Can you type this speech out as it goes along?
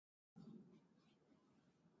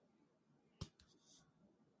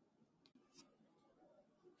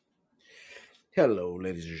Hello,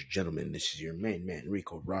 ladies and gentlemen. This is your main man,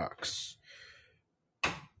 Rico Rocks.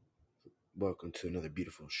 Welcome to another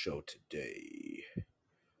beautiful show today.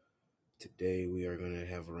 Today we are going to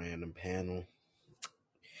have a random panel.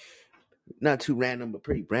 Not too random, but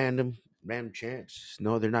pretty random. Random chance.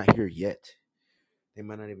 No, they're not here yet. They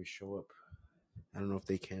might not even show up. I don't know if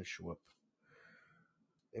they can show up.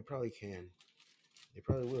 They probably can. They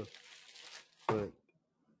probably will. But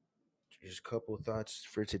just a couple thoughts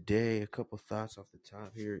for today. A couple thoughts off the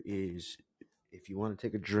top here is if you want to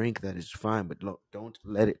take a drink, that is fine, but don't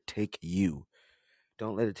let it take you.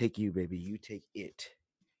 Don't let it take you, baby. You take it.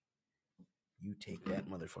 You take that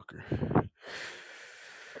motherfucker.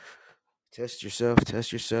 Test yourself.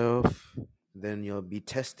 Then you'll be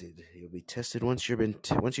tested. You'll be tested once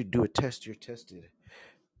once you do a test, you're tested.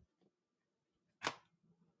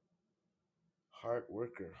 Hard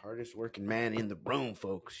worker, hardest working man in the room,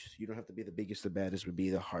 folks. You don't have to be the biggest, the baddest, but be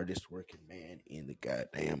the hardest working man in the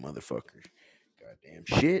goddamn motherfucker. Goddamn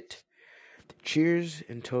shit. Cheers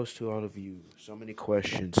and toast to all of you. So many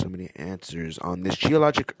questions, so many answers on this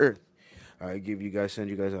geologic earth. Send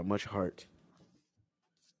you guys out much heart.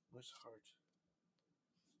 Much heart.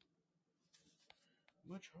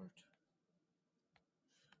 Much heart.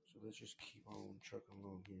 So let's just keep on trucking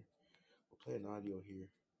along here. We'll play an audio here.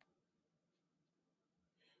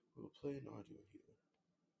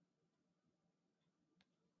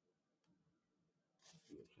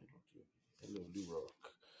 Hello, Lou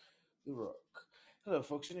Rock. Lou Rock. Hello,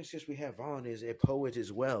 folks. The next guest we have on is a poet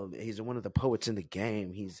as well. He's one of the poets in the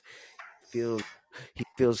game. Feels he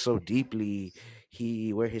feels so deeply.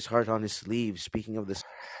 He wear his heart on his sleeve. Speaking of this,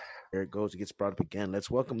 there it goes. It gets brought up again.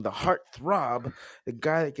 Let's welcome the heart throb, the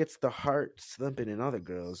guy that gets the heart thumping in other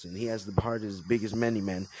girls, and he has the heart as big as many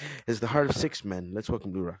men. Is the heart of 6 men. Let's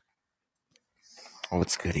welcome Lou Rock.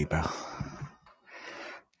 What's goody, bro?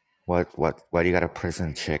 Why do you got a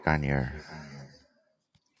prison chick on your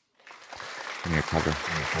cover?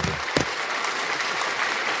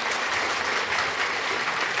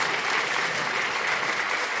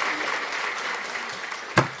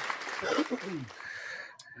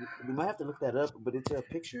 You might have to look that up, but it's a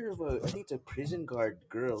picture of I think it's a prison guard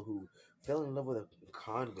girl who fell in love with a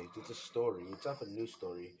convict. It's a story. It's off a news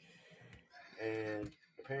story. And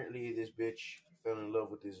apparently this bitch fell in love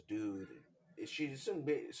with this dude. Some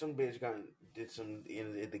bitch did some,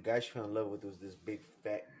 the guy she fell in love with was this big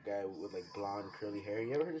fat guy with like blonde curly hair.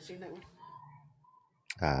 You ever heard of seen that one?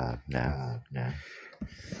 No.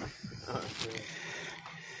 Okay.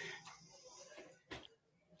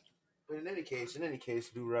 But in any case,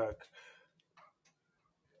 Do Rock,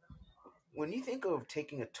 when you think of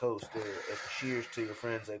taking a toast or a cheers to your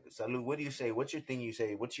friends, like salud, what do you say? What's your thing you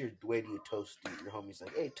say? What's your way do you toast your homies?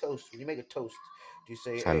 Like, hey, toast. When you make a toast, do you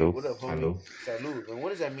say, hey, Salud. what up, homie? Salud. And what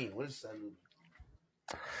does that mean? What is salud?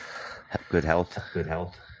 Good health.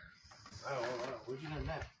 Oh, where'd you learn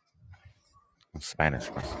that? Spanish.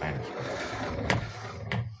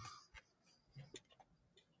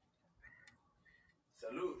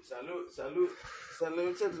 Salud.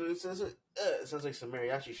 Sounds like some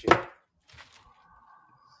mariachi shit.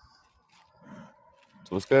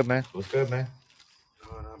 So what's good, man? Oh,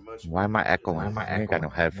 not much, Why am I man. echoing? You ain't got no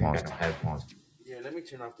headphones. Yeah, let me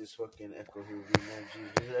turn off this fucking echo here, man.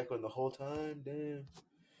 Jeez, this is echoing the whole time. Damn.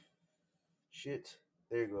 Shit.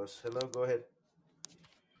 There it goes. Hello, go ahead.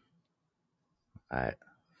 Alright.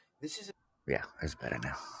 This is Yeah, it's better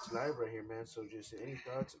now. live right here, man. So just any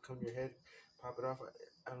thoughts that come to your head, pop it off.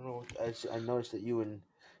 I don't know. I noticed that you and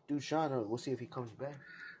dude Sean. We'll see if he comes back.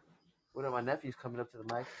 What are my nephew's coming up to the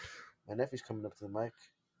mic? My nephew's coming up to the mic.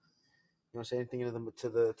 You want to say anything to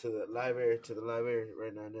the live air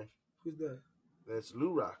right now, Neff? Who's that? That's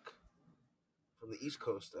Lou Rock from the East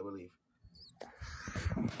Coast, I believe.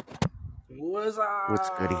 What's up? What's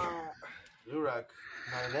goody? Lou Rock,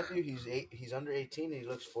 my nephew. He's under 18 and he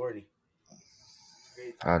looks 40.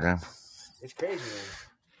 Oh damn. It's crazy, man.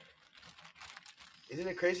 Isn't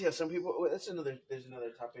it crazy how some people? There's another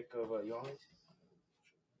topic of y'all.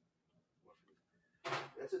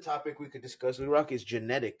 That's a topic we could discuss. Lou Rock is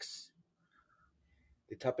genetics.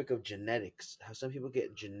 The topic of genetics. How some people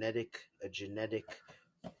get a genetic.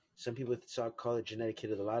 Some people call it genetic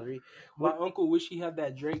hit of the lottery. My uncle wish he had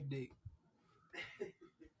that Drake dick.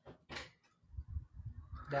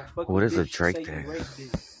 That fucking What is a bitch Drake Satan dick? rape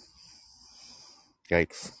dick.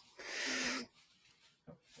 Yikes.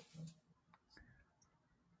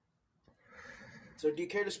 So, do you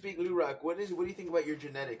care to speak, Lou Rock? What do you think about your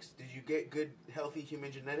genetics? Did you get good, healthy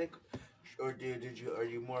human genetic, or are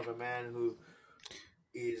you more of a man who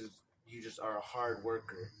you just are a hard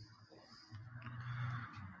worker?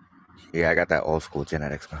 Yeah, I got that old school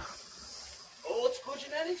genetics, bro.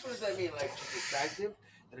 Aesthetics? What does that mean? Like just attractive?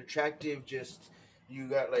 An attractive, just you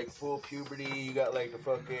got like full puberty. You got like the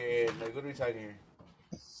fucking like. What are we talking here?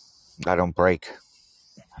 I don't break.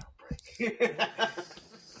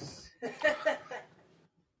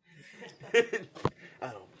 I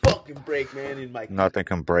don't fucking break, man. In my Nothing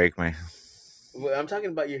can break me. well, I'm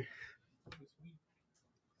talking about your.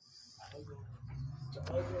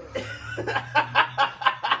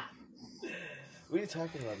 What are you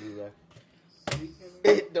talking about, Leroy?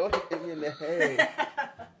 Don't hit me in the head.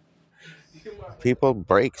 People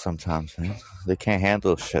break sometimes, man. They can't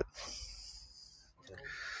handle shit.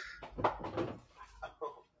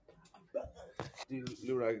 Dude,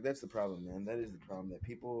 Leroy, that's the problem, man. That is the problem. That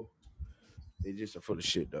people, they just are full of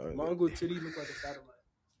shit, dog. My uncle titty look like a satellite.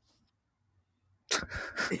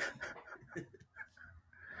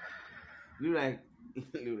 Lurak.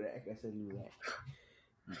 I said Lurak.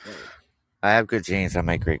 I have good genes. I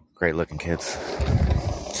make great looking kids.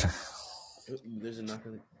 There's a knock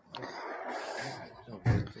on it.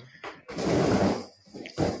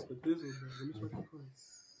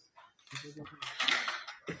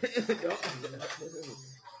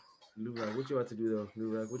 Lurak, what you about to do though?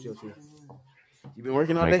 Lurak, what you up to? You been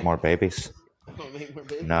working all day? Make more babies. Make more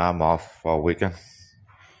babies? Nah, I'm off all weekend.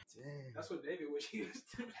 Damn. That's what David wish he was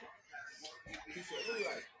doing. He said,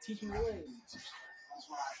 like, teach me ways.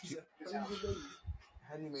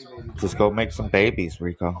 How do you make babies? Just go make some babies,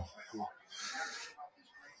 Rico.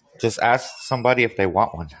 Just ask somebody if they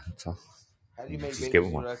want one. That's all. How do you make Just babies? give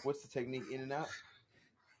them one. Like, what's the technique? In and out?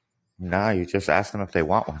 Nah, you just ask them if they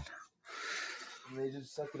want one. And they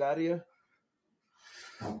just suck it out of you?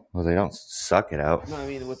 Well, they don't suck it out. No, I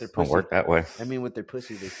mean with their Don't pussy. work that way. I mean with their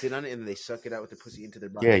pussy. They sit on it and they suck it out with their pussy into their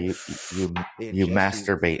body. Yeah, They you ingest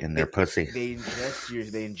masturbate in their pussy. They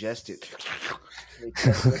ingest it. They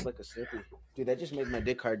press it up like a slippery. Dude, that just made my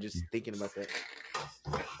dick hard just thinking about that.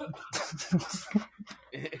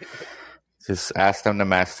 Just ask them to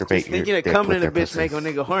masturbate. Just thinking of coming in a bitch make a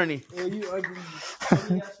nigga horny. Oh, you ugly.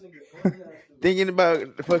 Thinking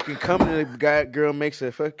about the fucking coming in a guy girl makes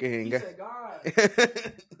a fucking He guy. said, God.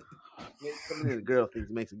 Coming in a girl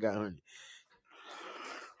thinks makes a guy horny.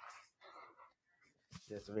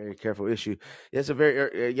 That's a very careful issue. That's a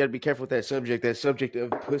very you got to be careful with that subject. That subject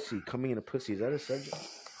of pussy, coming in a pussy. Is that a subject?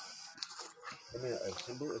 I mean, a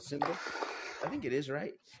symbol. I think it is,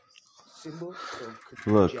 right? Symbol.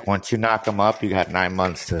 Look, once you knock them up, you got 9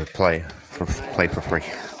 months to play for free.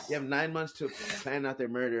 You have 9 months to plan out their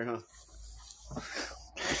murder, huh?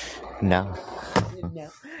 No.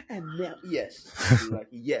 And now, yes. Like,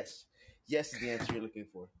 yes is the answer you're looking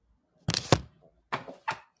for.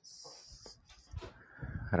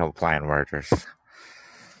 I don't plan murders.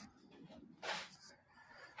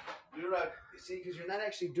 You're right. See, because you're not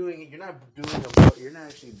actually doing it. You're not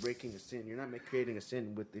actually breaking a sin. You're not creating a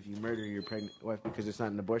sin if you murder your pregnant wife because it's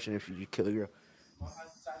not an abortion if you kill a girl.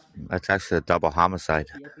 That's actually a double homicide.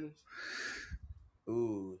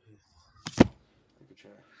 Ooh. I could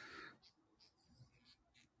try.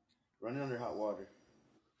 Run it under hot water.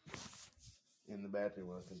 In the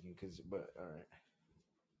bathroom, I was thinking, but all right.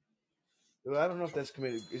 Well, I don't know if that's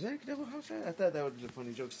committed. Is that a double homicide? I thought that was a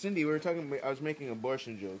funny joke. Cindy, we were talking. I was making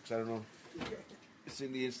abortion jokes. I don't know.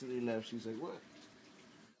 Cindy instantly left. She's like, "What?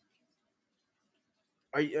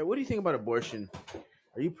 What do you think about abortion?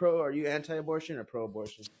 Are you anti-abortion or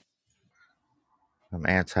pro-abortion? I'm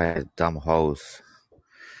anti dumb hoes.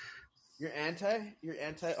 You're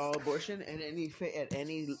anti all abortion at any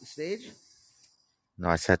stage? No,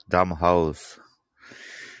 I said dumb hoes.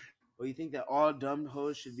 Well, you think that all dumb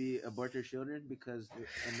hoes should abort their children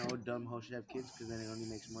and no dumb hoe should have kids because then it only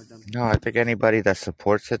makes more dumb kids? No, I think anybody that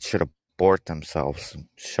supports it should abort themselves.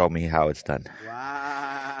 Show me how it's done.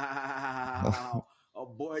 Wow.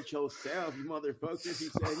 Abort yourself, you motherfuckers.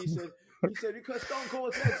 He said because Stone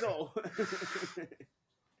Cold said so.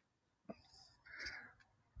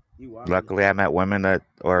 Luckily, I met women that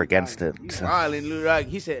are against it. So.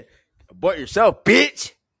 He said, abort yourself,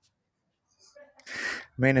 bitch.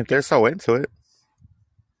 I mean, if they're so into it.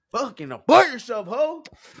 Fucking abort yourself, ho.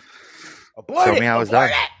 Abort Show it. me how it's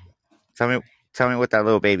done. Tell me what that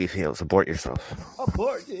little baby feels. Abort yourself.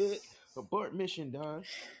 Abort it. Abort mission, dog.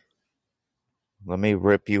 Let me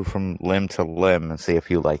rip you from limb to limb and see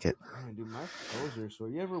if you like it. Man, dude, my toes are sore.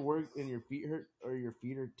 You ever work and your feet hurt or your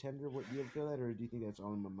feet are tender? Do you ever feel that, or do you think that's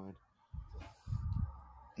all in my mind?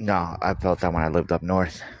 No, I felt that when I lived up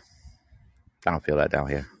north. I don't feel that down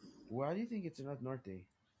here. Why do you think it's an up north day?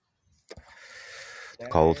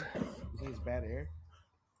 Cold. Air? You think it's bad air?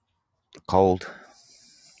 Cold.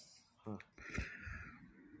 Huh. Yeah,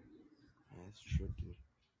 that's true, dude.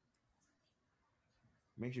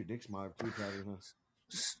 Makes your dick smaller too, probably, huh?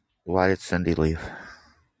 Why did Cindy leave?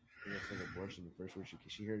 Yeah, it's like abortion. The first word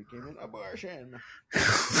she heard it came in abortion.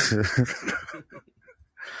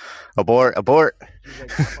 Abort, abort. She's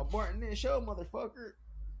like, I'm aborting this show, motherfucker.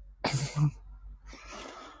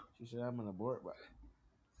 She said, I'm an abort. But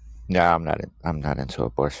Yeah, I'm not into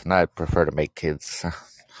abortion. I prefer to make kids. for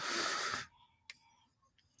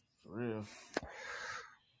real,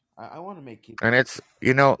 I want to make kids. And it's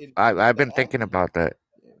It I've that been thinking about that.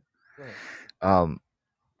 Yeah. Go ahead.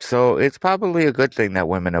 So it's probably a good thing that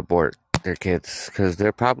women abort their kids because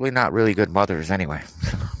they're probably not really good mothers anyway.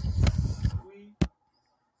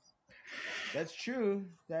 That's true.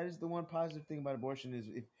 That is the one positive thing about abortion is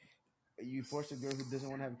if you force a girl who doesn't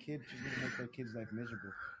want to have a kid, she's gonna make that kid's life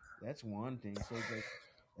miserable. That's one thing. So it's like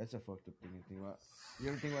that's a fucked up thing to think about. You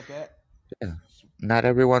ever think about that? Yeah. Not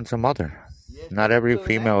everyone's a mother. Yeah. Not every So in that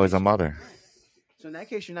female is a case, mother. right. So in that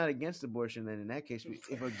case, you're not against abortion. Then in that case,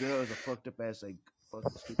 if a girl is a fucked up ass like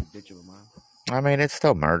fucking stupid bitch of a mom, I mean, it's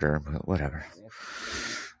still murder, but whatever. yeah.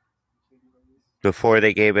 Before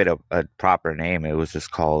they gave it a proper name, it was just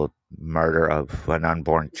called murder of an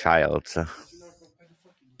unborn child. So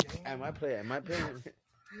Am I playing? Man,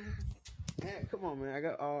 come on, man. I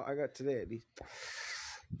got today at least.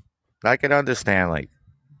 I can understand like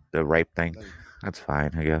the rape thing. That's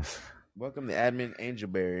fine, I guess. Welcome the admin Angel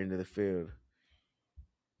Bear into the field.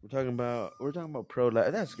 We're talking about pro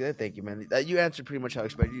life. That's good. Thank you, man. You answered pretty much how I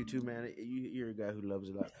expected you to, man. You're a guy who loves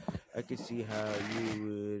a lot. I could see how you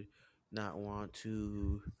would not want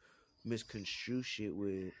to misconstrue shit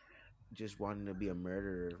with just wanting to be a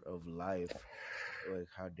murderer of life. Like,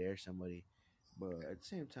 how dare somebody? But at the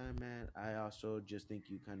same time, man, I also just think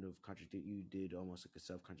you kind of contradict. You did almost like a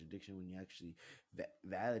self contradiction when you actually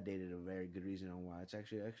validated a very good reason on why it's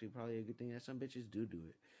actually probably a good thing that some bitches do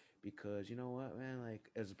it, because you know what, man, like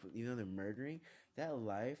they're murdering that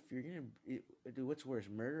life. You're gonna dude. What's worse,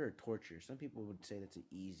 murder or torture? Some people would say that's an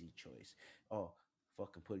easy choice. Oh,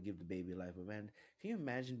 fucking give the baby life, but man, can you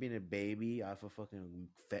imagine being a baby off a fucking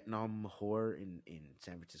fentanyl whore in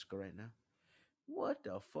San Francisco right now? What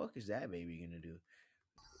the fuck is that baby gonna do?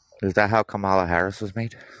 Is that how Kamala Harris was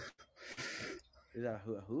made? Is that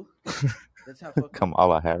who? That's how fucking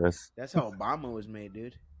Kamala Harris. That's how Obama was made,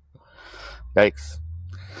 dude. Yikes.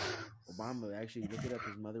 Obama, actually, look it up.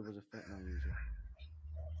 His mother was a fentanyl user.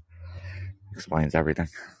 Explains everything.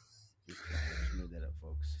 I just made that up,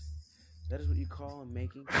 folks. That is what you call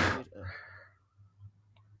making shit up.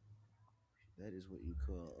 That is what you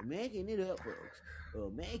call making it up, folks.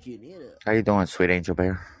 Making it up. How you doing, sweet angel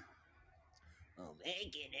bear?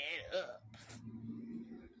 Making it up.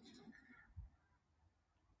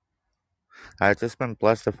 I've just been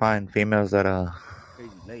blessed to find females that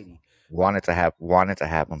Crazy lady wanted to have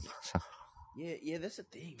them. So. Yeah, that's the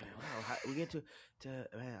thing, man. Wow, we get to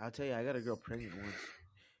man. I'll tell you, I got a girl pregnant once.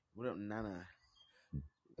 What up, Nana?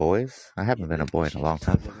 Boys? I haven't been a boy in a long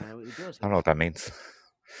time. I don't know what that means.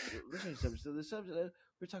 Listen, so the subject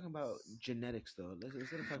we're talking about genetics, though.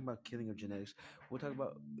 Instead of talking about killing of genetics, we'll talk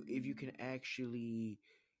about if you can actually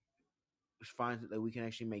find that we can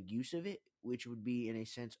actually make use of it, which would be in a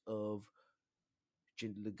sense of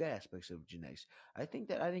the good aspects of genetics. I think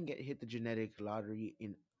that I didn't hit the genetic lottery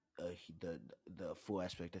in the full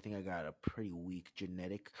aspect. I think I got a pretty weak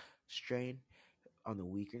genetic strain on the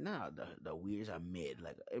weaker. Not the weirds are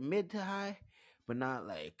like mid to high, but not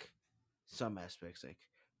like some aspects like.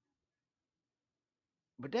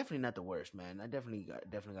 But definitely not the worst, man. I definitely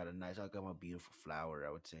got a nice. I got my beautiful flower,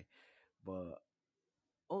 I would say. But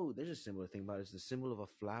there's a similar thing about it. It's the symbol of a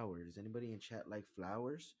flower. Does anybody in chat like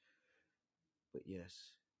flowers? But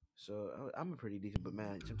yes. So I'm a pretty decent, but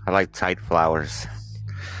man, I like tight flowers.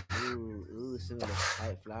 Ooh, symbol of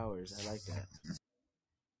tight flowers. I like that.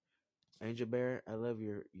 Angel Bear, I love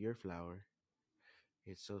your flower.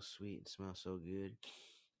 It's so sweet and smells so good.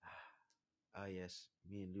 Ah, yes,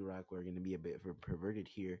 me and Durock were gonna be a bit perverted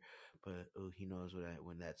here, but he knows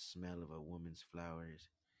when that smell of a woman's flower is.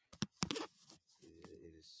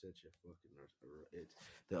 It is such a fucking. It's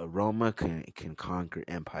the aroma can conquer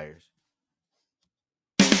empires.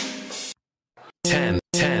 10.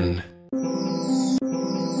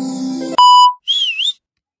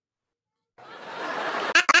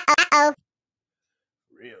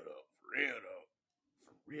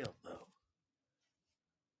 Real though.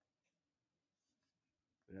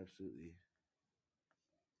 But absolutely.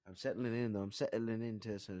 I'm settling in though. I'm settling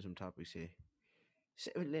into some topics here.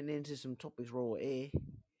 Settling into some topics, raw air.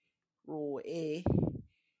 Raw air.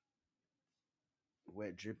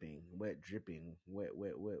 Wet dripping. Wet.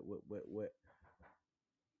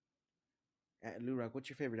 Lurock, what's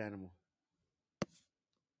your favorite animal?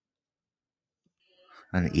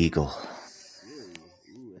 An eagle. Really?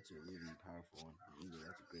 a really powerful one.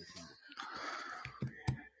 That's a great symbol.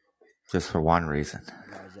 Just for one reason.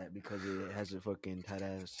 Why is that? Because it has a fucking tight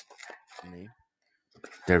ass name.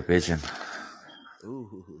 Their vision.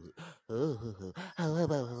 Ooh.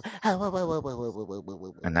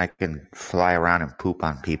 And I can fly around and poop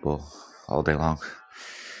on people all day long.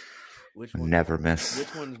 Which one? Never miss.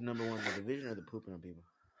 Which one's number one, the vision or the pooping on people?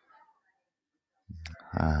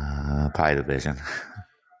 Probably the vision.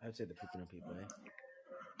 I would say the pooping on people, eh?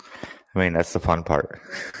 I mean, that's the fun part.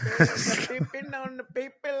 Peeping on the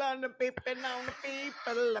people, on the people, on the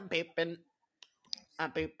people, I'm peeping.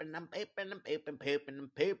 I'm peeping, I'm peeping, I'm peeping, peeping, I'm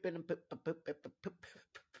peeping, I'm peeping.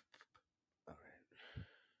 All right.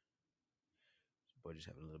 Boy, just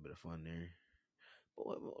having a little bit of fun there.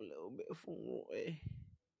 Boy, a little bit of fun, boy.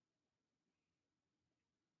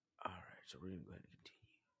 All right, so we're gonna go ahead and continue.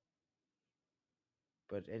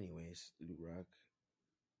 But anyways, Luke Rock,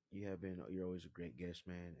 you're always a great guest,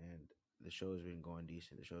 man, and the show's been going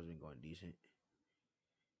decent.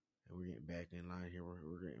 And we're getting back in line here.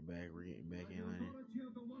 We're getting back in line here.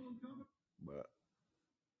 But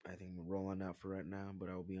I think we're rolling out for right now, but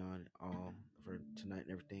I will be on all for tonight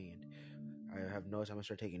and everything. And I have notes. I'm gonna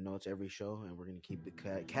start taking notes every show, and we're gonna keep the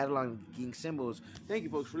cataloging symbols. Thank you,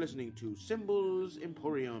 folks, for listening to Symbols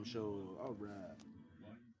Emporium Show. All right,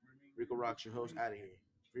 Rico Rocks, your host, out of here.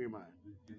 Free your mind.